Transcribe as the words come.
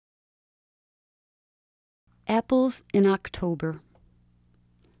Apples in October.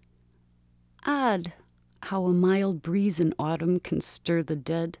 Odd how a mild breeze in autumn can stir the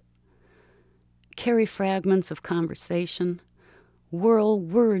dead, carry fragments of conversation, whirl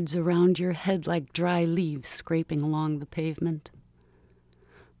words around your head like dry leaves scraping along the pavement.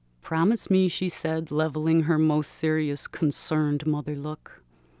 "Promise me," she said, leveling her most serious, concerned mother look.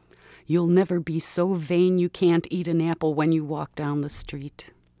 "You'll never be so vain you can't eat an apple when you walk down the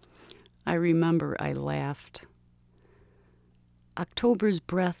street." I remember I laughed. October's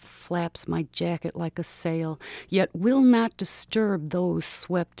breath flaps my jacket like a sail, yet will not disturb those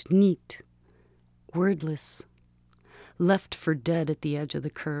swept neat, wordless, left for dead at the edge of the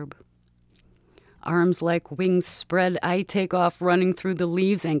curb. Arms like wings spread, I take off running through the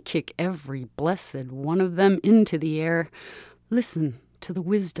leaves and kick every blessed one of them into the air. Listen to the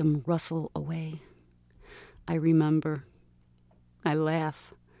wisdom rustle away. I remember. I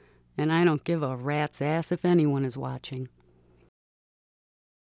laugh, and I don't give a rat's ass if anyone is watching.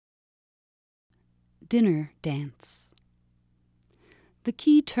 Dinner dance. The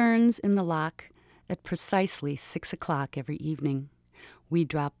key turns in the lock at precisely 6 o'clock every evening. We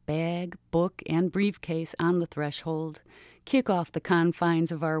drop bag, book, and briefcase on the threshold, kick off the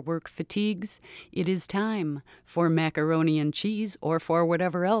confines of our work fatigues. It is time for macaroni and cheese or for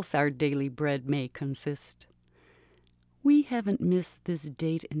whatever else our daily bread may consist. We haven't missed this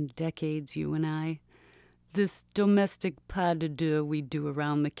date in decades, you and I. This domestic pas de deux we do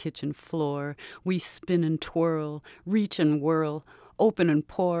around the kitchen floor. We spin and twirl, reach and whirl, open and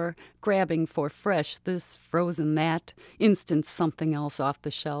pour, grabbing for fresh this, frozen that, instant something else off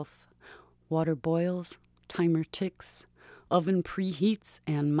the shelf. Water boils, timer ticks, oven preheats,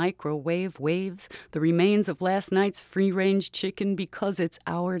 and microwave waves the remains of last night's free-range chicken because it's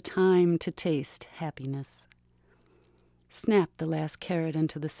our time to taste happiness. Snap the last carrot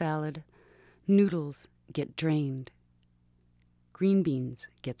into the salad. Noodles get drained. Green beans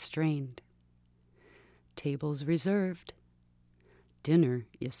get strained. Tables reserved. Dinner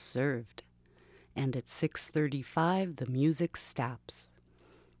is served. And at 6:35, the music stops.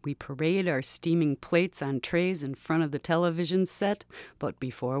 We parade our steaming plates on trays in front of the television set, but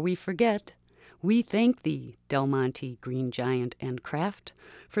before we forget, we thank thee, Del Monte, Green Giant, and Kraft,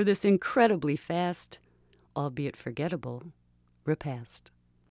 for this incredibly fast, albeit forgettable, repast.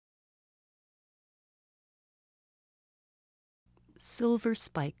 Silver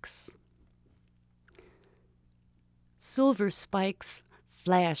spikes. Silver spikes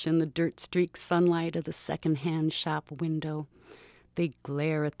flash in the dirt-streaked sunlight of the second-hand shop window. They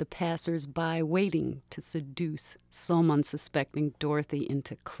glare at the passers-by, waiting to seduce some unsuspecting Dorothy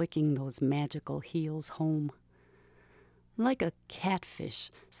into clicking those magical heels home. Like a catfish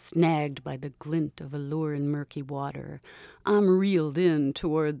snagged by the glint of a lure in murky water, I'm reeled in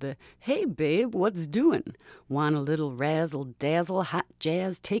toward the, "Hey, babe, what's doin'? Want a little razzle-dazzle, hot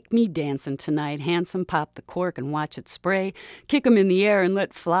jazz? Take me dancing tonight, handsome, pop the cork and watch it spray. Kick 'em in the air and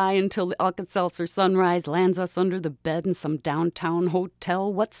let fly until the Alka-Seltzer sunrise lands us under the bed in some downtown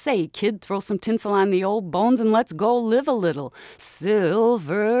hotel. What say, kid? Throw some tinsel on the old bones and let's go live a little.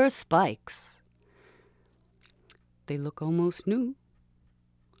 Silver spikes." They look almost new,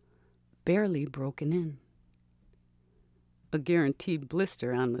 barely broken in. A guaranteed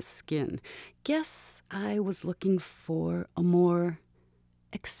blister on the skin. Guess I was looking for a more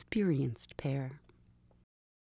experienced pair.